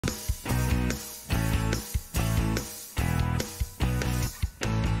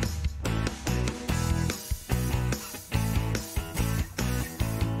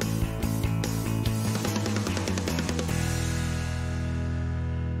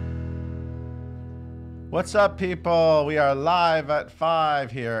What's up, people? We are live at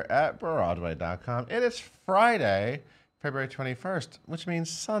 5 here at Broadway.com. It is Friday, February 21st, which means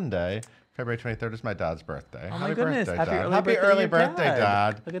Sunday. February 23rd is my dad's birthday. Oh my goodness. Birthday, Happy Dad. early Happy birthday, early your birthday, dad.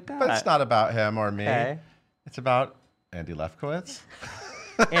 Dad. Look at that. But it's not about him or me. Okay. It's about Andy Lefkowitz.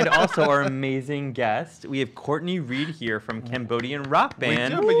 And also our amazing guest. We have Courtney Reed here from Cambodian Rock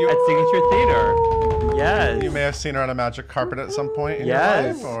Band do, but you- at Signature Theater. Yes. You may have seen her on a magic carpet at some point in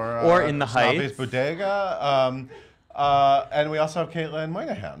Yes. your life. Or in the Snobby's Heights. Bodega. And we also have Caitlin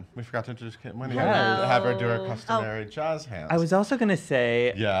Moynihan. We forgot to introduce Caitlin Moynihan. Yes. Have her do her customary jazz hands. I was also going to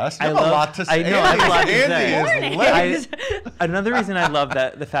say... Yes, you I have love- a lot to say. I know, I have a lot to say. Andy is lit. Another reason I love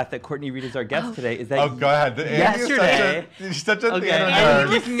the fact that Courtney Reed is our guest today is that... Oh, go ahead. Yesterday... He's such a Okay, theater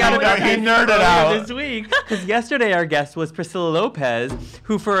Andy nerd. geeking out about He his nerded earlier out. this week. Because yesterday our guest was Priscilla Lopez,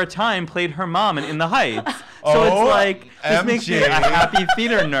 who for a time played her mom in The Heights. So it's like, this makes me a happy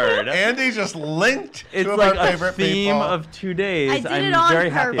theater nerd. Andy just linked It's two of like our a favorite theme people. of 2 days. I did I'm it on very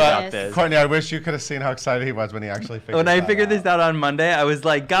happy purpose. about this. Courtney, I wish you could have seen how excited he was when he actually figured When I that figured this out. out on Monday, I was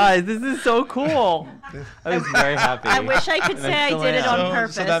like, guys, this is so cool. I was very happy. I wish I could And say I still did it am. on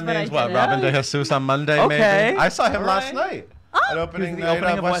purpose, So that but I means what? didn't. Robin De Jesus on Monday, Okay. maybe? I saw him All last right. night. At opening the night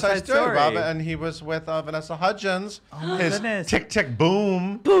opening of of West Side Story. Story. Robin, and he was with Vanessa Hudgens, my his goodness. Tick Tick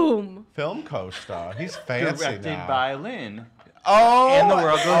Boom Boom. film co-star. He's fancy Directed now. by Lynn. Oh, And the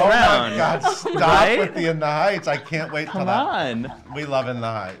world goes oh round. my God! Stop Right? with the In the Heights. I can't wait till Come that. on. We love In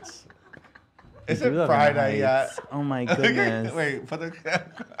the Heights. Is We it do love Friday In the yet? Heights. Oh my goodness. Wait, for the.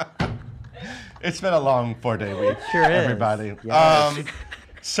 It's been a long 4-day week. Sure is. Everybody. Yes.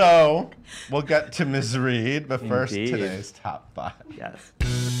 So we'll get to Ms. Reed, but first Indeed. today's top 5. Yes.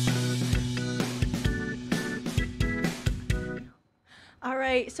 All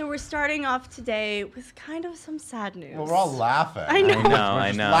right, so we're starting off today with kind of some sad news. Well, we're all laughing. I know. I know, We're I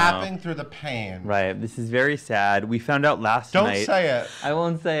just know. laughing through the pain. Right. This is very sad. We found out last Don't night. say it. I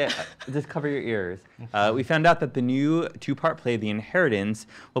won't say it. Just cover your ears. We found out that the new 2-part play, The Inheritance,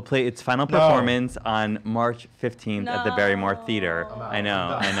 will play its final performance on March 15th at the Barrymore Theater. I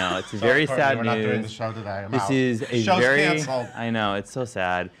know. It's Sorry, very Courtney, sad we're not doing the news. show today. I'm This out. is a Show's very. canceled. I know. It's so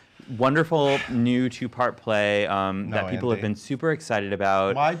sad. Wonderful new 2-part play that people have Andy. been super excited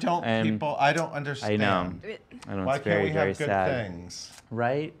about. Why don't and people? I don't understand. I know. I know. Why It's can't very, we very have good sad. things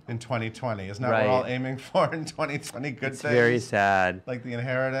Right? in 2020? Isn't that what Right. we're all aiming for in 2020? Good It's things. very sad. Like The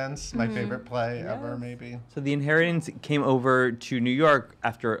Inheritance, my favorite play ever, maybe. So The Inheritance came over to New York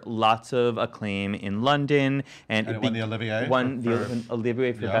after lots of acclaim in London, and And it won the Olivier Won for- the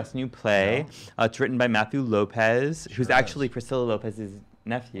Olivier for yeah. Best New Play. It's written by Matthew Lopez, who's Sure actually is. Priscilla Lopez's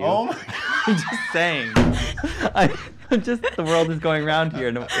nephew. Oh my I'm just saying. The world is going round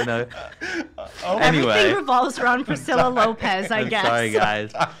here. Oh Anyway. Everything revolves around Priscilla Lopez, I I'm guess. sorry,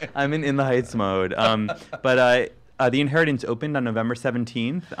 guys. I'm in the Heights mode. But The Inheritance opened on November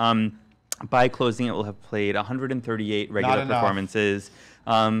 17th. By closing, it will have played 138 regular enough. performances.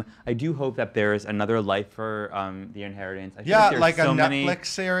 I do hope that there's another life for The Inheritance. I feel Yeah, there's like a so many- Netflix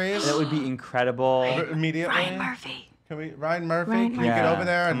series. That would be incredible. Immediately. Ryan Murphy. Can we, Ryan Murphy? Ryan Can we get Murphy. over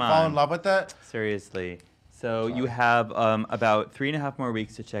there and Come fall on. in love with it? Seriously. So you have about 3.5 more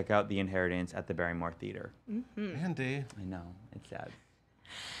weeks to check out The Inheritance at the Barrymore Theater. Andy. I know. It's sad.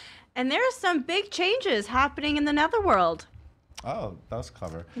 And there are some big changes happening in the netherworld. Oh, that was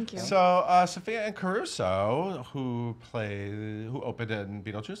clever. Thank you. So Sophia and Caruso, who opened in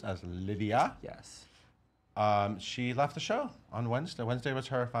Beetlejuice as Lydia, Yes. she left the show on Wednesday. Wednesday was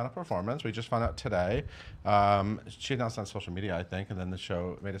her final performance. We just found out today. She announced on social media, I think, and then the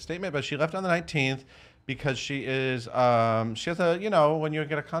show made a statement. But she left on the 19th because she has a, when you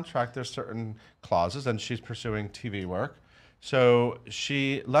get a contract, there's certain clauses, and she's pursuing TV work. So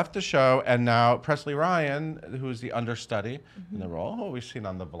she left the show, and now Presley Ryan, who's the understudy in the role, who we've seen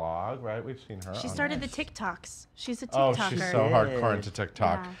on the blog, right? We've seen her. She on started there. the TikToks. She's a Oh, TikToker. she's so hardcore into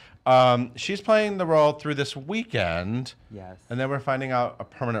TikTok. Yeah. She's playing the role through this weekend, Yes. and then we're finding out a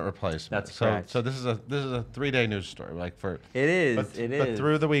permanent replacement. That's so, correct. So this is a 3-day news story, like for It is. but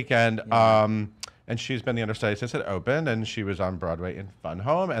through the weekend. Yeah. And she's been the understudy since it opened, and she was on Broadway in Fun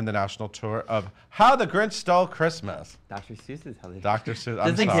Home and the national tour of How the Grinch Stole Christmas. Dr. Seuss is how they. Dr. Seuss.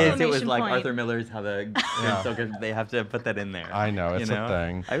 I'm Just in sorry. case it was Exclamation like point. Arthur Miller's How the Grinch Stole Christmas, they have to put that in there. I know, it's you know? a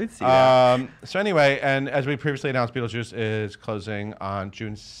thing. I would see that. So anyway, and as we previously announced, Beetlejuice is closing on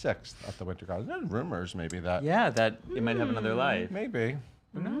June 6th at the Winter Garden. There's rumors maybe that. Yeah, that it might have another life. Maybe.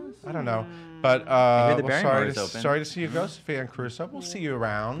 Who knows? I don't know. But hear the well, Barrymore sorry, is open. sorry to see you go, Sophia and Caruso. We'll see you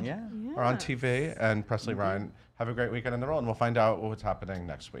around Yeah. or on TV. And Presley Ryan, have a great weekend in the role, and we'll find out what's happening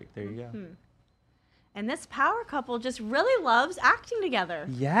next week. There you go. And this power couple just really loves acting together.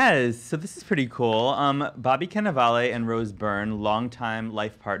 Yes, so this is pretty cool. Bobby Cannavale and Rose Byrne, longtime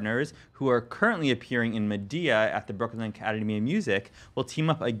life partners who are currently appearing in Medea at the Brooklyn Academy of Music, will team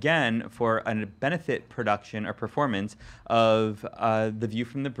up again for a benefit production or performance of The View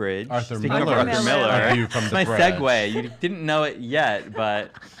from the Bridge. Arthur Speaking Miller. of Arthur Miller, The View from the my Bridge. segue. You didn't know it yet,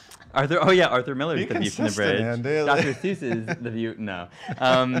 but Arthur Miller's Be The View from the Bridge. consistent, Andy. Dr. Seuss's The View, no.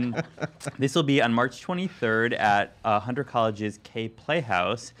 This will be on March 23rd at Hunter College's K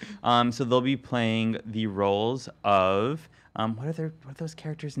Playhouse. So they'll be playing the roles of, what are those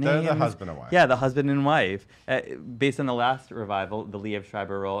characters' names? They're the husband and wife. Yeah, the husband and wife. Based on the last revival, the Liev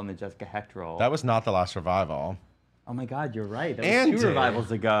Schreiber role and the Jessica Hecht role. That was not the last revival. Oh my God, you're right. That was Andy. 2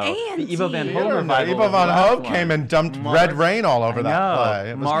 revivals ago. Andy. The Ivo Van You Hove don't know. revival. Ivo was the Van last Hove one. came and dumped red rain all over that play.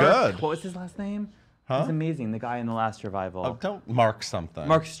 It was Mark, good. What was his last name? It Huh? was amazing. The guy in the last revival. Oh, don't mark something.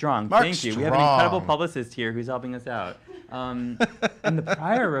 Mark Strong. Mark Thank you. We have an Strong. incredible publicist here who's helping us out. And the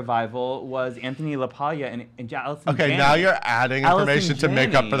prior revival was Anthony LaPaglia and Allison Okay, Janney. now you're adding Allison information to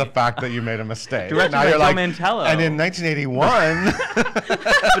make up for the Janney. fact that you made a mistake. Directed now by you're Joe like, Mantello. and in 1981,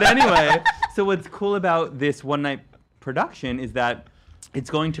 But anyway, so what's cool about this one-night production is that it's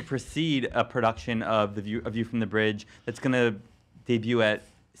going to precede a production of A View from the Bridge that's going to debut at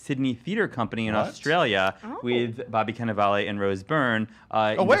Sydney Theatre Company in What? Australia with Bobby Cannavale and Rose Byrne.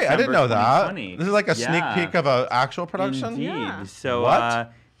 oh wait, I didn't know that. 2020. This is like a sneak Yeah. peek of an actual production. Indeed. Yeah. So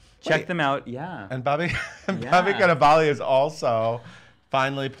What? check Wait. them out. Yeah. And Bobby Yeah. Cannavale is also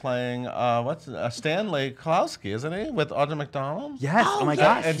finally playing Stanley Klowski, isn't he, with Audra McDonald? Yes. Oh, my yes.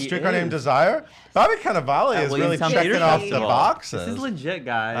 gosh. And he Streetcar Named is. Desire. Bobby Cannavale At is really Williamstown checking Theater off the Festival. boxes. This is legit,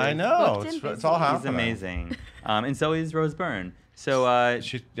 guys. I know. Booked and It's all busy. happening. He's amazing. And so is Rose Byrne. So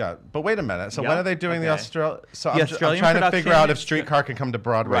But wait a minute. So Yep. when are they doing the Okay. Australian? So The I'm Australian trying to figure out production- if Streetcar can come to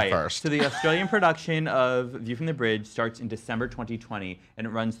Broadway first. So the Australian production of View from the Bridge starts in December 2020 and it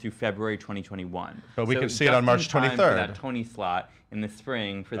runs through February 2021. But we So can see it just on March in time for 23rd. that Tony slot in the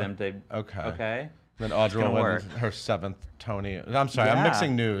spring for them to. okay. Okay. Then Audra gonna will win work. her 7th Tony. I'm sorry, I'm Yeah.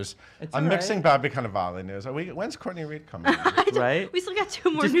 mixing news. It's I'm all mixing right. Bobby Cannavale news. When's Courtney Reed coming? Right. We still got 2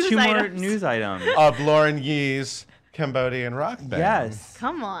 more Just news 2 more items. news items. Of Lauren Yee's Cambodian rock band. Yes.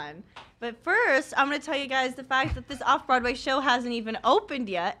 Come on. But first, I'm going to tell you guys the fact that this off-Broadway show hasn't even opened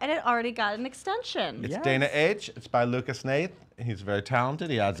yet, and it already got an extension. It's Yes. Dana H. It's by Lucas Nath. He's very talented.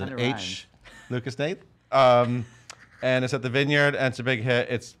 He adds an Kinda H. Lucas Nath. And it's at the Vineyard, and it's a big hit.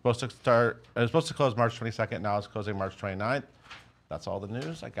 It's supposed to start. It was supposed to close March 22nd. Now it's closing March 29th. That's all the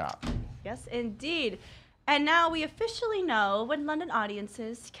news I got. Yes, indeed. And now we officially know when London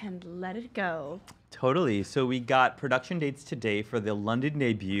audiences can let it go. Totally. So we got production dates today for the London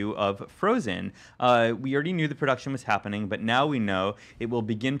debut of Frozen. We already knew the production was happening, but now we know it will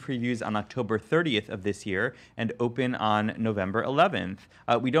begin previews on October 30th of this year and open on November 11th.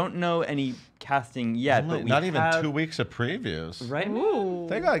 We don't know any casting yet, but we Not even have, 2 weeks of previews. Right? Ooh.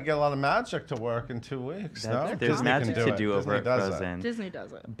 They got to get a lot of magic to work in 2 weeks. No? There's Disney magic can to it. do over Disney at does it. Frozen. Disney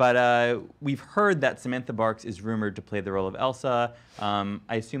does it. But we've heard that Samantha Barks is rumored to play the role of Elsa. I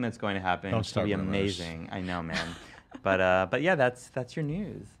assume that's going to happen. Don't It's start going to be rumors. amazing. I know, man. But yeah, that's your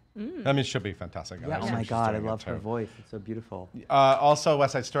news. I mean, she'll be fantastic. Yeah. I Oh assume my she's God, I doing it love her too. voice. It's so beautiful. Also,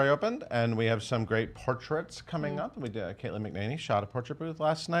 West Side Story opened, and we have some great portraits coming up. We did Caitlin McNaney shot a portrait booth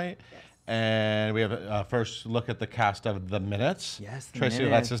last night. And we have a first look at the cast of The Minutes. Yes, The Tracy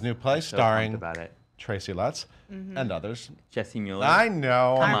Minutes. Letts' new play, So starring pumped about it. Tracy Letts and others. Jesse Mueller. I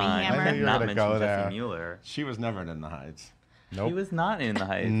know. Armie Come on, Hammer. I knew you were not going to mention go Jesse there. Mueller. She was never in the Heights. Nope. He was not in the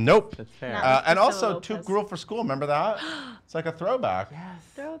Heights. Nope. That's fair. Not- And Priscilla also, Lopez. Too Gruel for School. Remember that? It's like a throwback. Yes.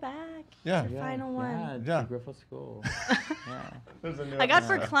 Throwback. Yeah. The final one. Yeah. Yeah. Griffith School. Yeah. There's a new I got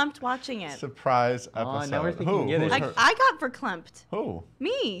episode. verklempt watching it. Surprise Oh, episode. now we're thinking Who? together. Who's her- I got verklempt. Who?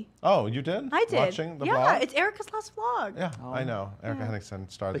 Me. Oh, you did? I did. Watching the yeah, vlog? it's Erica's last vlog. Yeah, Oh. I know. Erica Henningsen,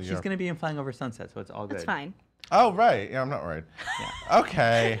 star of But the she's year. going to be in Flying Over Sunset, so it's all good. That's fine. Oh, right. Yeah, I'm not worried.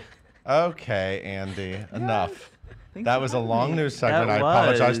 Okay. Okay, Andy. Enough. Thanks That for was a having long me. news segment. That I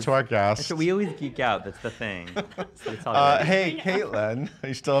apologize was. to our guests. We always geek out. That's the thing. So it's all good. Hey, Caitlin. Are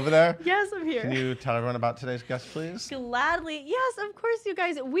you still over there? Yes, I'm here. Can you tell everyone about today's guest, please? Gladly. Yes, of course, you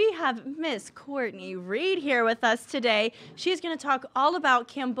guys. We have Miss Courtney Reed here with us today. She's going to talk all about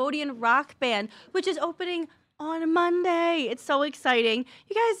Cambodian Rock Band, which is opening on Monday. It's so exciting.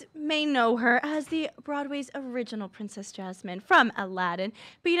 You guys may know her as the Broadway's original Princess Jasmine from Aladdin,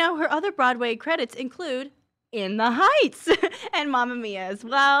 but you know, her other Broadway credits include in the Heights and Mamma Mia as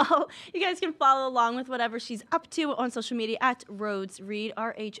well. You guys can follow along with whatever she's up to on social media at Rhodes Reed,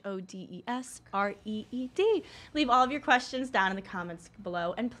 RHODESREED. Leave all of your questions down in the comments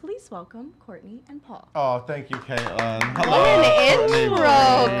below, and please welcome Courtney and Paul. Oh, thank you, Caitlin. Hello. What an Courtney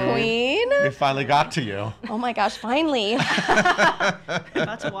intro, Reed. queen. We finally got to you. Oh my gosh, finally.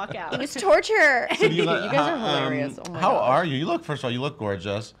 About to walk out. It was torture. So do you guys are hilarious. Oh my how gosh. are you? You look, first of all, you look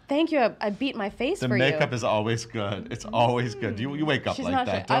gorgeous. Thank you. I beat my face The for you. makeup is always good. It's always good. You wake up She's like not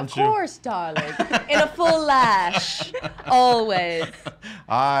that, sure. don't you? Of course, darling. In a full lash. Always.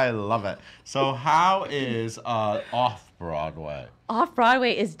 I love it. So how is off Broadway? Off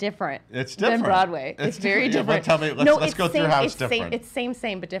Broadway is different. It's different. Than Broadway. It's very yeah, different. Tell me, let's go through how it's different. It's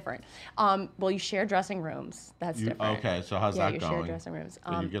same, but different. Well, you share dressing rooms. That's different. Okay, so how's yeah, that you going? share dressing rooms.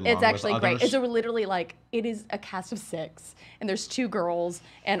 So you get along It's with actually great. others? It's literally like, it is a cast of 6, and there's 2 girls,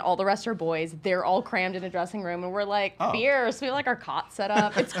 and all the rest are boys. They're all crammed in a dressing room, and we're like, fierce. We have like our cot set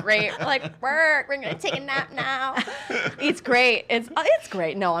up. It's great. We're like, we're gonna take a nap now. It's great. It's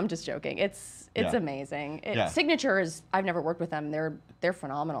great. No, I'm just joking. It's amazing. Signatures, I've never worked with them. They're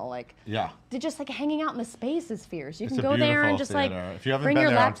phenomenal. Like, they're just like hanging out in the space is fierce. You can go there and just theater. like If you haven't bring been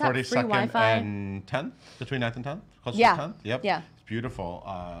your there laptop, on free 42nd Wi-Fi. and 10th, between 9th and 10th, close to 10th. Yep. Yeah. It's beautiful.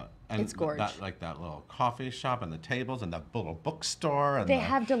 And It's gorgeous. that little coffee shop and the tables and that little bookstore. And They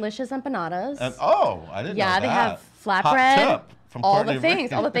have delicious empanadas. And, I didn't know that. They have Hot flatbread. tip from all Courtney the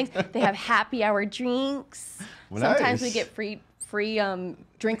things. Reed. All the things. They have happy hour drinks. Sometimes we get free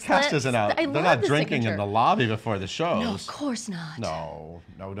drink slips. Cast isn't out. I They're love not the drinking signature. in the lobby before the shows. No, of course not. No,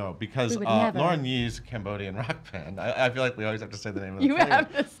 because We would never. Lauren Yee's Cambodian rock band. I feel like we always have to say the name of the You band.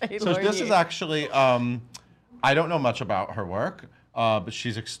 have to say So Lauren this Yee. is actually, I don't know much about her work, but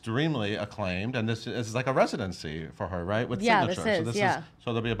she's extremely acclaimed, and this is like a residency for her, right? With signature. So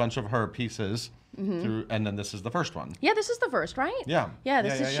there'll be a bunch of her pieces through, and then this is the first one. Yeah, this is the first, right? Yeah. Yeah,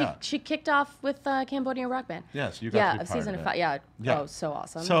 this is she kicked off with Cambodian Rock Band. Yes, you got to be of part season of it. 5. Yeah. Yeah. Oh, so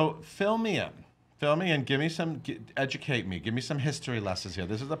awesome. So fill me in, give me some, educate me, give me some history lessons here.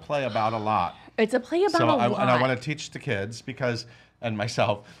 This is a play about a lot. It's a play about a lot. And I want to teach the kids and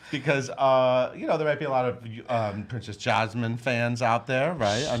myself, because there might be a lot of Princess Jasmine fans out there,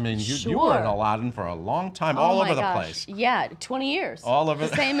 right? I mean, you were in Aladdin for a long time, all over the place. Yeah, 20 years. All over.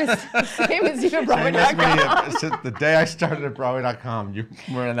 Same as you at Same as me. Broadway.com. Since the day I started at Broadway.com, you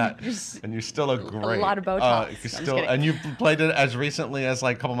were in that, and you still look great. A lot of Botox. You're I'm just still, kidding. and you played it as recently as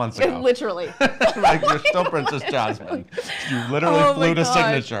like a couple months ago. Literally. Like you're still Princess Jasmine. You literally flew to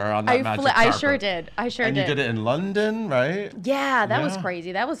signature on that magic carpet. I sure did. And you did it in London, right? Yeah, that was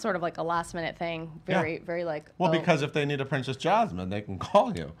crazy. That was sort of like a last minute thing. Very like. Well, because if they need a Princess Jasmine, they can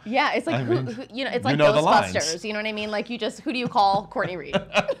call you. Yeah, it's like it's like know the lines. Ghostbusters. You know what I mean? Like who do you call? Courtney Reed.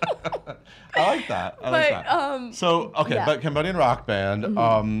 I like that. I like that. So but Cambodian Rock Band.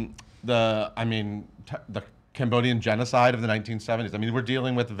 The Cambodian genocide of the 1970s. I mean, we're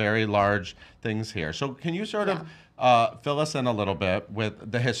dealing with very large things here. So can you sort of fill us in a little bit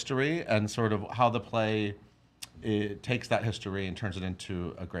with the history and sort of how the play takes that history and turns it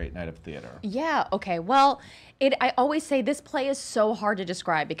into a great night of theater? Yeah, okay. Well, I always say this play is so hard to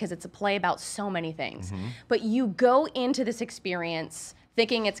describe because it's a play about so many things. But you go into this experience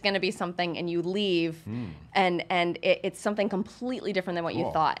thinking it's going to be something, and you leave, and it's something completely different than what you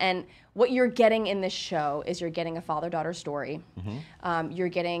thought. And what you're getting in this show is you're getting a father-daughter story. You're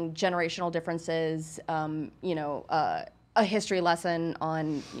getting generational differences, a history lesson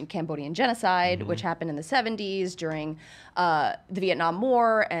on Cambodian genocide, which happened in the 70s during the Vietnam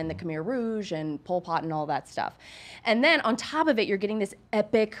War and the Khmer Rouge and Pol Pot and all that stuff. And then on top of it, you're getting this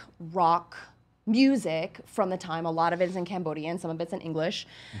epic rock music from the time. A lot of it is in Cambodian, some of it's in English.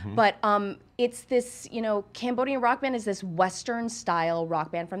 But it's this, Cambodian Rock Band is this Western style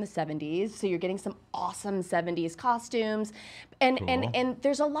rock band from the 70s. So you're getting some awesome 70s costumes. And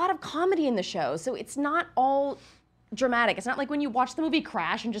there's a lot of comedy in the show. So it's not all dramatic. It's not like when you watch the movie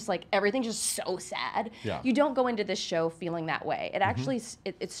Crash and just like everything's just so sad. You don't go into this show feeling that way. It actually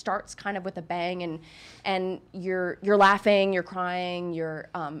it starts kind of with a bang, and you're laughing, you're crying, you're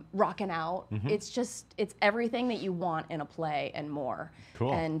rocking out. It's everything that you want in a play and more.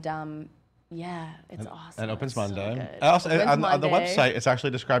 Cool. And yeah, it's awesome. And opens It's so Monday. good. Also, on the Monday. website, it's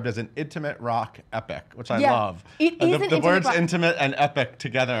actually described as an intimate rock epic, which I Yeah, love. it is an the intimate words rock- intimate and epic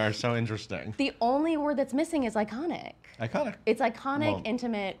together are so interesting. The only word that's missing is iconic. Iconic. It's iconic, Well,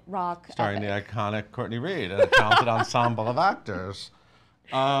 intimate rock. Starring epic. the iconic Courtney Reed and a talented ensemble of actors.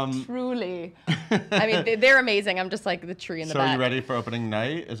 Truly. I mean, they're amazing. I'm just like the tree in the So back. are you ready for opening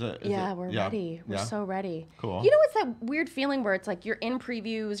night? We're ready. We're so ready. Cool. You know, it's that weird feeling where it's like you're in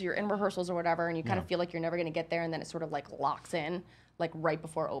previews, you're in rehearsals or whatever, and you kind of feel like you're never going to get there, and then it sort of like locks in, like right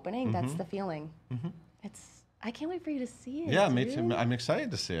before opening. That's the feeling. I can't wait for you to see it. Yeah, me too. I'm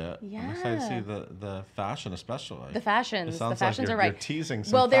excited to see it. Yeah. I'm excited to see the fashion, especially. The fashions. The fashions like are right. You're teasing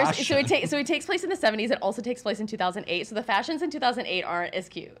some well, fashion. so it takes place in the 70s. It also takes place in 2008. So the fashions in 2008 aren't as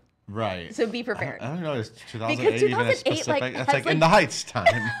cute. Right. So be prepared. I don't know. Is 2008 Because even a 2008, specific? like, It's has, like like- in the Heights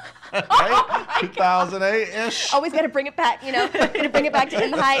time. Right? 2008-ish. Always got to bring it back, you know, to bring it back to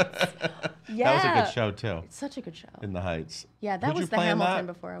In the Heights. Yeah. That was a good show too. It's such a good show. In the Heights. Yeah, that Who'd was you the play in Hamilton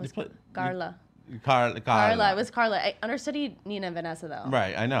that? before. I You was played- Carla. Carla. Carla. It was Carla. I understudied Nina and Vanessa though.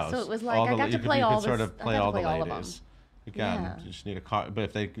 Right, I know. So it was like All I the- got you to could- play you all could the sort of play all the all of them. ladies. Again, Yeah. you just need a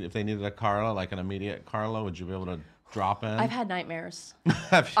but if they needed a Carla, like an immediate Carla, would you be able to drop in? I've had nightmares.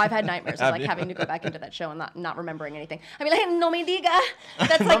 Have you- I've had nightmares of have like you? having to go back into that show and not remembering anything. I mean, like, no me diga.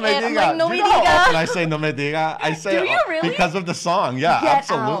 That's No like me it. I'm diga. like, no Do me you know how often diga. I say no me diga? I say Do it you really? because of the song. Yeah, Get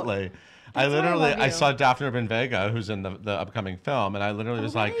absolutely. out. I That's why I literally, love I you. saw Daphne Urban Vega, who's in the upcoming film, and I literally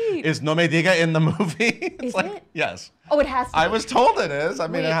was like, right. "Is No Me Diga in the movie?" It's Is like, it? yes. Oh, it has to. I be. was told it is. I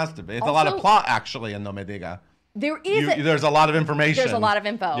mean, Wait, it has to be. It's a lot of also- plot actually in No Me Diga. There is. There's a lot of information. There's a lot of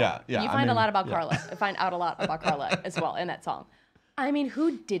info. Yeah, yeah. You I find a mean, lot about yeah. Carla. Find out a lot about Carla as well in that song. I mean,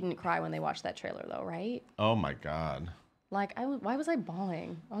 who didn't cry when they watched that trailer though, right? Oh my God. Like, why was I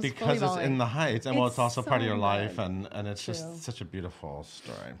bawling? I was fully Because it's bawling. in the Heights, and well, it's It's also part of your so life, good. and it's True. just such a beautiful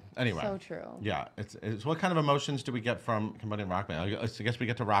story. Anyway. So true. Yeah, it's what kind of emotions do we get from Cambodian rock band? I guess we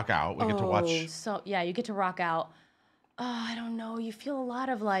get to rock out. We get to watch. So yeah, you get to rock out. Oh, I don't know. You feel a lot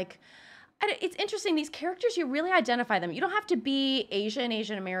of like. It's interesting. These characters, you really identify them. You don't have to be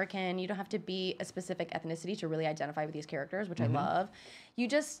Asian American. You don't have to be a specific ethnicity to really identify with these characters, which Mm-hmm. I love. You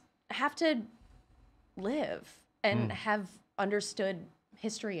just have to live and have understood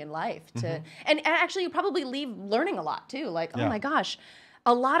history and life to, and actually you probably leave learning a lot too. Like, Yeah. oh my gosh.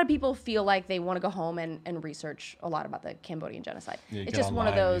 A lot of people feel like they want to go home and research a lot about the Cambodian genocide. You It's get just one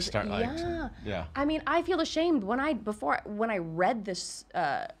of online, you those. start, like, Yeah. yeah. I mean, I feel ashamed when I read this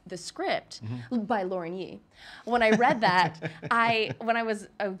the script by Lauren Yee. When I read that, when I was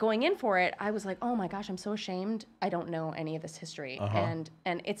going in for it, I was like, oh my gosh, I'm so ashamed. I don't know any of this history, and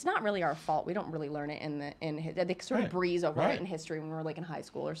it's not really our fault. We don't really learn it they sort of Right. breeze over Right. it in history when we're like in high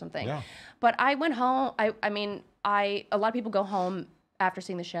school or something. Yeah. But I went home. I mean, a lot of people go home after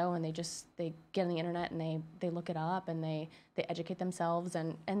seeing the show and they get on the internet and they look it up and they educate themselves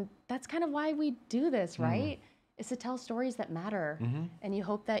and that's kind of why we do this, right? Is to tell stories that matter, and you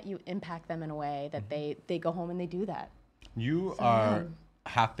hope that you impact them in a way that they go home and they do that. You are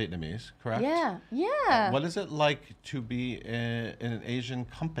half Vietnamese, correct? Yeah. What is it like to be in an Asian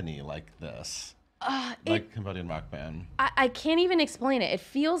company like this? Like Cambodian rock band. I can't even explain it. It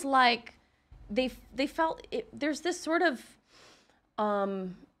feels like they felt it, there's this sort of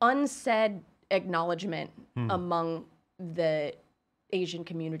unsaid acknowledgement among the Asian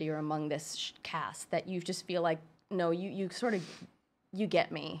community or among this cast that you just feel like, no, you sort of, you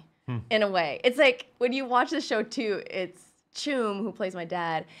get me in a way. It's like when you watch the show too, it's Chum, who plays my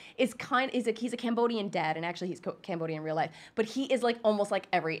dad, he's a Cambodian dad, and actually he's Cambodian in real life, but he is like almost like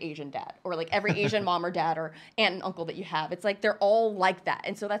every Asian dad, or like every Asian mom or dad or aunt and uncle that you have. It's like they're all like that,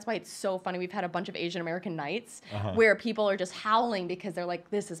 and so that's why it's so funny. We've had a bunch of Asian American nights where people are just howling because they're like,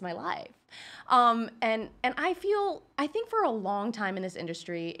 this is my life. And I think for a long time in this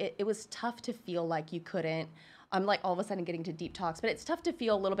industry, it was tough to feel like you couldn't. I'm like all of a sudden getting to deep talks, but it's tough to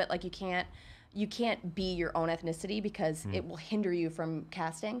feel a little bit like you can't be your own ethnicity because it will hinder you from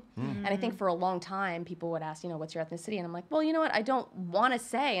casting. And I think for a long time, people would ask, what's your ethnicity? And I'm like, well, you know what? I don't want to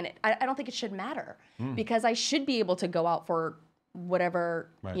say, and I don't think it should matter because I should be able to go out for whatever,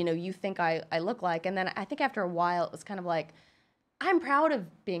 Right. you think I look like. And then I think after a while, it was kind of like, I'm proud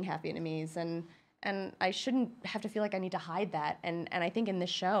of being half Vietnamese, and I shouldn't have to feel like I need to hide that. And I think in this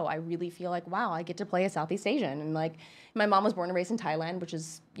show, I really feel like, wow, I get to play a Southeast Asian. And like, my mom was born and raised in Thailand, which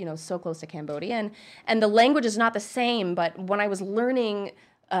is, so close to Cambodia. And the language is not the same, but when I was learning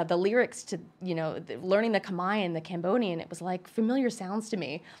the lyrics to, learning the Khmer and the Cambodian, it was like familiar sounds to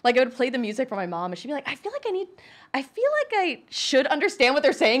me. Like I would play the music for my mom and she'd be like, I feel like I should understand what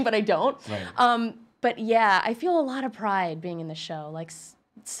they're saying, but I don't. Right. But yeah, I feel a lot of pride being in the show, like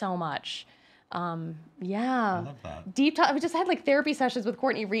so much. Yeah. I love that. Deep talk. We just had like therapy sessions with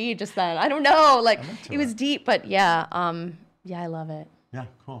Courtney Reed just then. I don't know, like into it was it. deep, but yeah, I love it. Yeah,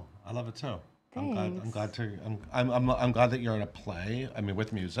 cool. I love it too. Thanks. I'm glad that you're in a play. I mean,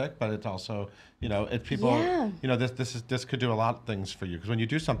 with music, but it's also, it's people. Yeah. This could do a lot of things for you, because when you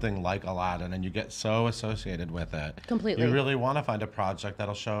do something like Aladdin and you get so associated with it, Completely. you really want to find a project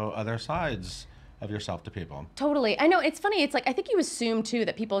that'll show other sides of yourself to people. Totally. I know, it's funny. It's like, I think you assume too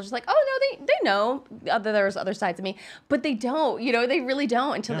that people are just like, oh no, they know that there's other sides of me, but they don't. They really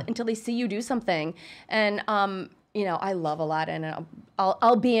don't until they see you do something. And I love Aladdin, and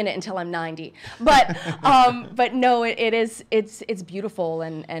I'll be in it until I'm 90. But no, it's beautiful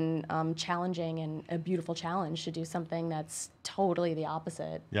and challenging, and a beautiful challenge to do something that's totally the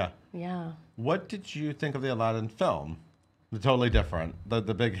opposite. Yeah. Yeah. What did you think of the Aladdin film? The totally different, the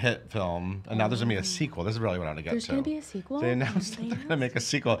big hit film, and now there's gonna be a sequel. This is really what I want to get There's to. gonna be a sequel? They announced that they're gonna make a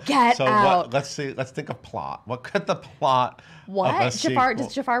sequel. Get out. Let's think of plot. What could the plot What? of a sequel?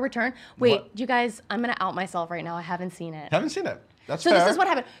 Does Jafar return? Wait, What? you guys, I'm gonna out myself right now. I haven't seen it. Haven't seen it. That's So fair. this is what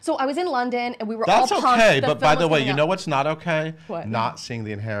happened. So I was in London, and we were That's all pumped. okay, The but film by the was way, coming you out. know what's not okay? What? Not seeing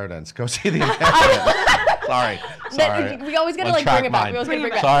The Inheritance. Go see The Inheritance. Sorry. We always gotta One like bring track it back. mind. We always gotta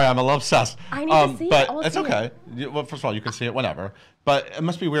bring it back. Sorry, I'm a little obsessed. I need to see it. But I wanna it's see it. okay. Well, first of all, you can see it whenever. But it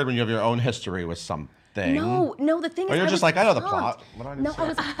must be weird when you have your own history with something. No, the thing is, Or you're I just was like, I know the pumped. plot. What do I need No,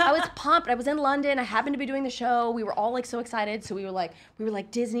 to say? I was pumped. I was in London. I happened to be doing the show. We were all like so excited. So we were like,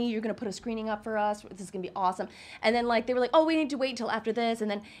 Disney, you're gonna put a screening up for us. This is gonna be awesome. And then like they were like, oh, we need to wait till after this. And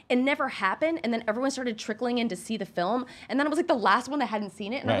then it never happened. And then everyone started trickling in to see the film. And then I was like the last one that hadn't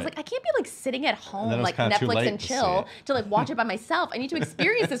seen it. And I was Right. like, I can't be like sitting at then home it was like kinda too Netflix late and to see chill it. to like watch it by myself. I need to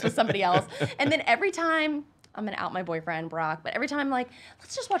experience this with somebody else. And then every time. I'm gonna out my boyfriend Brock, but every time I'm like,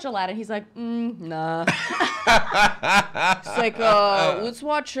 let's just watch Aladdin. He's like, nah. It's like, let's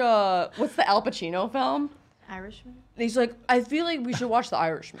watch what's the Al Pacino film? Irishman. And he's like, I feel like we should watch The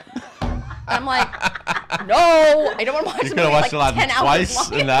Irishman. And I'm like, no, I don't want to watch. You could have watched like 10 Aladdin hours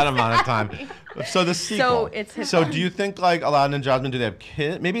twice long. in that amount of time. So the sequel. So it's his So fun. do you think like Aladdin and Jasmine, do they have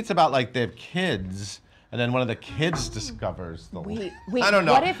kids? Maybe it's about like they have kids, and then one of the kids discovers the. Wait, I don't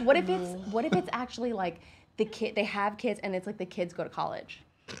know. What if it's actually like the kid? They have kids, and it's like the kids go to college.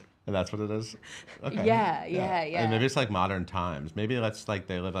 And that's what it is. Okay. Yeah. And maybe it's like modern times. Maybe that's like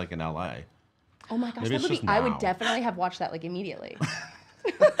they live like in LA. Oh my gosh, Maybe it's just I now. would definitely have watched that like immediately.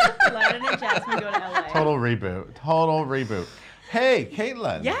 Aladdin and Jasmine go to LA. Total reboot. Hey,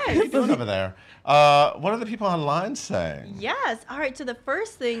 Caitlin. Yes. What are you doing over there? What are the people online saying? Yes. All right. So the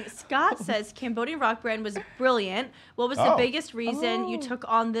first thing, Scott says Cambodian Rock Band was brilliant. What was the Oh. biggest reason you took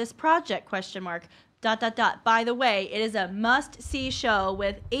on this project? ? By the way, it is a must-see show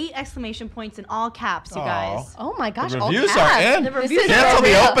with 8 exclamation points in all caps, you guys. Oh my gosh, The all reviews caps. are in. The reviews Cancel are the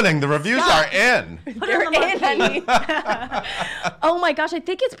real. opening. The reviews are in. Put it on the They're in, marquee. honey. Oh my gosh, I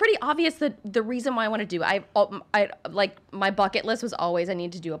think it's pretty obvious that the reason why I want to do I like my bucket list was always I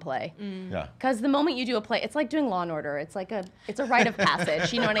need to do a play. Yeah. Because the moment you do a play, it's like doing Law and Order. It's a rite of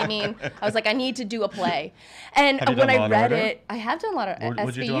passage. You know what I mean? I was like, I need to do a play. And Have you when done Law I and read Order? it, I have done a lot of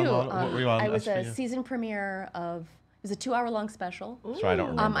What'd you do on SVU. What were you on I was a SVU? season premiere of. It was a 2-hour-long special. So I don't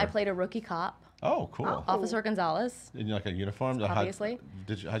remember. I played a rookie cop, Oh, cool. Officer Gonzalez. In like a uniform? Obviously.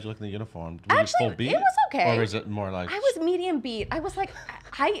 How'd you look in the uniform? Was Actually, it full beat? it was okay. Or was it more like? I was medium beat. I was like,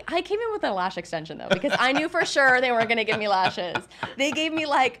 I came in with a lash extension though, because I knew for sure they weren't gonna give me lashes. They gave me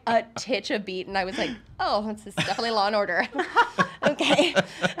like a titch of beat, and I was like, oh, this is definitely Law and Order. Okay.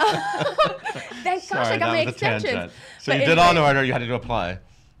 Thank gosh, I got my extensions. So But you did Law and anyway. Order. You had to do a play.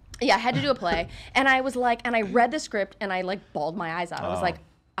 Yeah, I had to do a play, and I was like, and I read the script, and I like bawled my eyes out. I was Oh. like,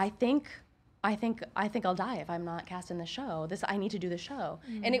 I think I'll die if I'm not cast in the show. I need to do the show.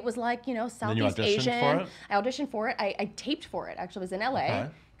 And it was like, then you Southeast auditioned Asian. for it? I auditioned for it. I taped for it. Actually, I was in LA Okay.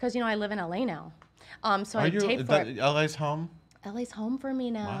 because I live in LA now. So Are I you? taped for it. LA's home. LA's home for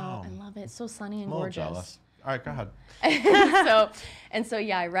me now. Wow. I love it. It's so sunny and I'm a little gorgeous. jealous. All right, go ahead. So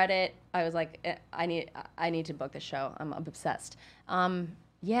yeah, I read it. I was like, I need to book the show. I'm obsessed.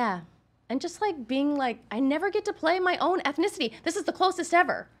 Yeah. And just like being like, I never get to play my own ethnicity. This is the closest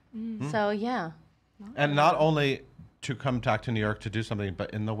ever. So yeah. And not only to come back to New York to do something,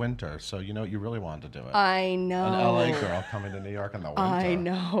 but in the winter. So you really wanted to do it. I know. An LA girl coming to New York in the winter. I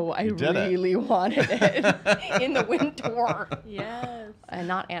know. I did it. really wanted it in the winter. Yes. And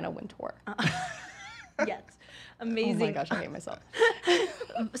not Anna Wintour. Yes. Oh Amazing. my gosh, I hate myself.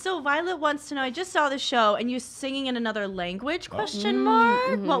 So Violet wants to know, I just saw the show and you singing in another language, ? What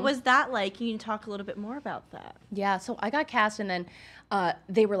was that like? Can you talk a little bit more about that? Yeah, so I got cast, and then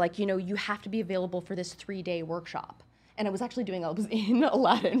they were like, you have to be available for this 3-day workshop. And I was in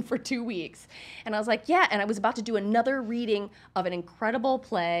Aladdin for 2 weeks. And I was like, yeah. And I was about to do another reading of an incredible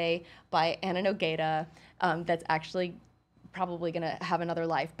play by Anna Nogeda that's actually probably gonna have another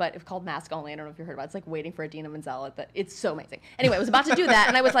life, but it's called Mask Only. I don't know if you heard about it. It's like waiting for Idina Menzel. It's so amazing. Anyway, I was about to do that,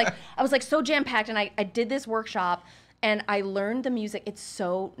 and I was like so jam-packed, and I did this workshop, and I learned the music. It's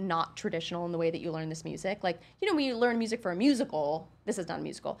so not traditional in the way that you learn this music. Like, you know, when you learn music for a musical, this is not a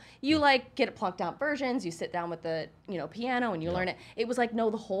musical, you like get plunked out versions, you sit down with the, you know, piano and you learn it. It was like, no,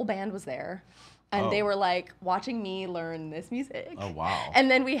 the whole band was there. And they were like watching me learn this music. Oh, wow. And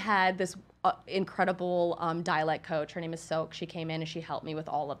then we had this incredible dialect coach. Her name is Sok. She came in and she helped me with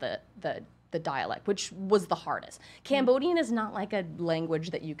all of the dialect, which was the hardest. Cambodian is not like a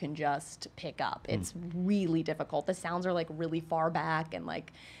language that you can just pick up. It's really difficult. The sounds are like really far back, and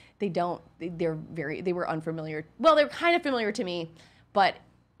like they were unfamiliar. Well, they were kind of familiar to me, but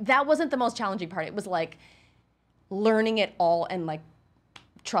that wasn't the most challenging part. It was like learning it all and like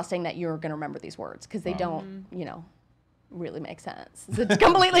trusting that you're gonna remember these words, because they don't, you know, really make sense. It's a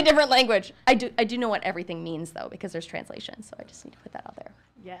completely different language. I do know what everything means though, because there's translation, so I just need to put that out there.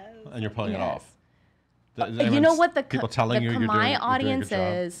 Yes. And you're pulling it off. You know what the people telling you you're doing, Khmer you're doing a audience good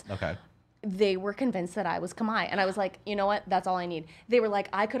job? is? Okay. They were convinced that I was Khmer, and I was like, you know what? That's all I need. They were like,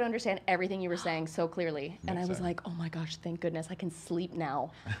 I could understand everything you were saying so clearly, and I was like, oh my gosh, thank goodness, I can sleep now.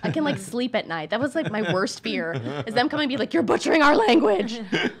 I can like sleep at night. That was like my worst fear, is them coming and be like, you're butchering our language.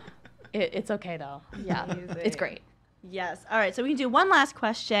 It's okay though. Yeah, it's great. Yes. All right. So we can do one last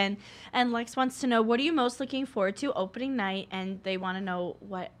question. And Lex wants to know, what are you most looking forward to opening night? And they want to know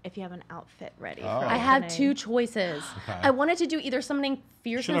if you have an outfit ready. Oh. For I have opening. 2 choices. Okay. I wanted to do either something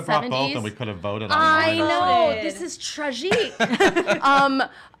fierce Should in have the brought 70s. both, and we could have voted on I it. know. Voted. This is tragic.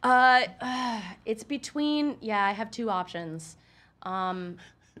 It's between, I have 2 options.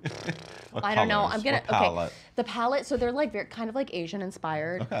 What I don't know. colors? I'm gonna What palette? The palette. So they're like kind of like Asian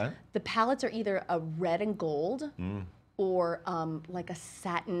inspired. Okay. The palettes are either a red and gold, or like a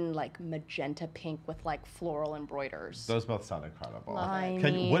satin, like magenta pink with like floral embroiders. Those both sound incredible. I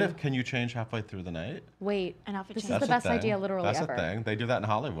Can you change halfway through the night? Wait, An outfit this change. is the best idea literally That's ever. a thing. They do that in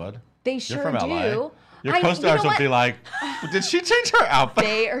Hollywood. They You're sure from LA. do. Your you co-stars know will be what? like, did she change her outfit?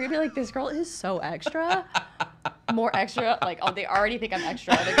 They are gonna be like, this girl is so extra. More extra. Like, oh, they already think I'm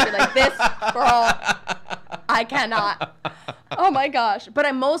extra. They're gonna be like, this girl, I cannot. Oh my gosh. But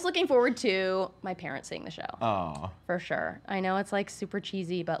I'm most looking forward to my parents seeing the show. Oh. For sure. I know it's like super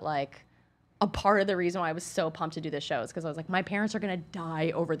cheesy, but like a part of the reason why I was so pumped to do this show is because I was like, my parents are gonna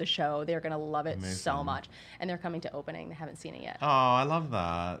die over the show. They're gonna love it so Amazing. much. And they're coming to opening. They haven't seen it yet. Oh, I love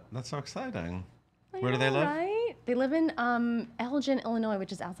that. That's so exciting. Where do they live? Right? They live in Elgin, Illinois,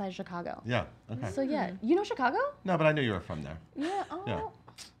 which is outside Chicago. Yeah. Okay. So yeah, you know Chicago? No, but I knew you were from there. Yeah. Oh. Yeah.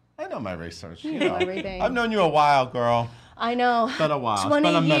 I know my research. You know know. everything. I've known you a while, girl. I know. It's been a while. 20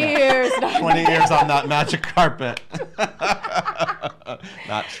 it's been a minute. years. 20 years on that magic carpet.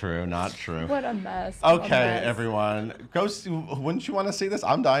 Not true. Not true. What a mess. Okay, everyone. Go see, wouldn't you want to see this?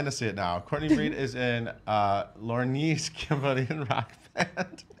 I'm dying to see it now. Courtney Reed is in Lorne's Cambodian rock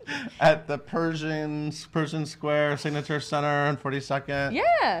band at the Persian Square Signature Center on 42nd.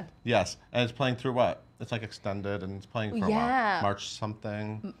 Yeah. Yes, and it's playing through what? It's like extended, and it's playing for Yeah. what? March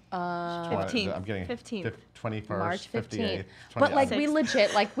something. 15th. I'm getting 15th. 21st, March 15th. 58th. But like 28th. we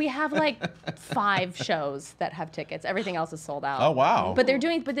legit, like we have like 5 shows that have tickets. Everything else is sold out. Oh, wow. But they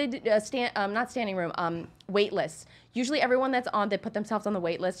did not standing room, wait lists. Usually everyone that's on, they put themselves on the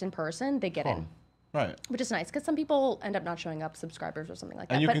wait list in person, they get in. Right. Which is nice because some people end up not showing up, subscribers or something like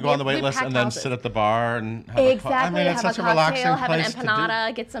that. And you But can we go on have- the we wait have list packed and then houses. sit at the bar and have Exactly. I mean, it's have such a a relaxing cocktail, have an place to do.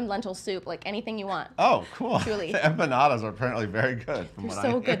 empanada, get some lentil soup, like anything you want. Oh, cool. Truly. The empanadas are apparently very good. From They're what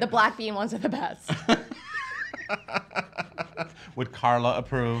so I good. The black bean ones are the best. Would Carla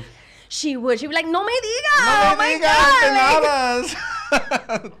approve? She would. She'd be like, no me diga. No Oh me my digas,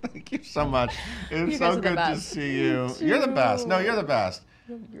 God. empanadas. Thank you so much. It was You so guys are the good to best. see you. You're the best. No, you're the best.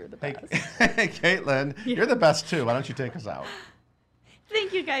 You're the Hey, best. Caitlin, you're the best too. Why don't you take us out?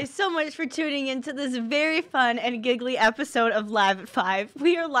 Thank you guys so much for tuning into this very fun and giggly episode of Live at 5.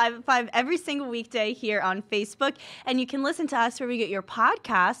 We are Live at 5 every single weekday here on Facebook, and you can listen to us where we get your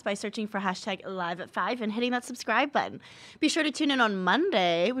podcast by searching for hashtag Live at 5 and hitting that subscribe button. Be sure to tune in on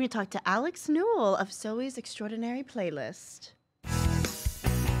Monday when we talk to Alex Newell of Zoe's Extraordinary Playlist.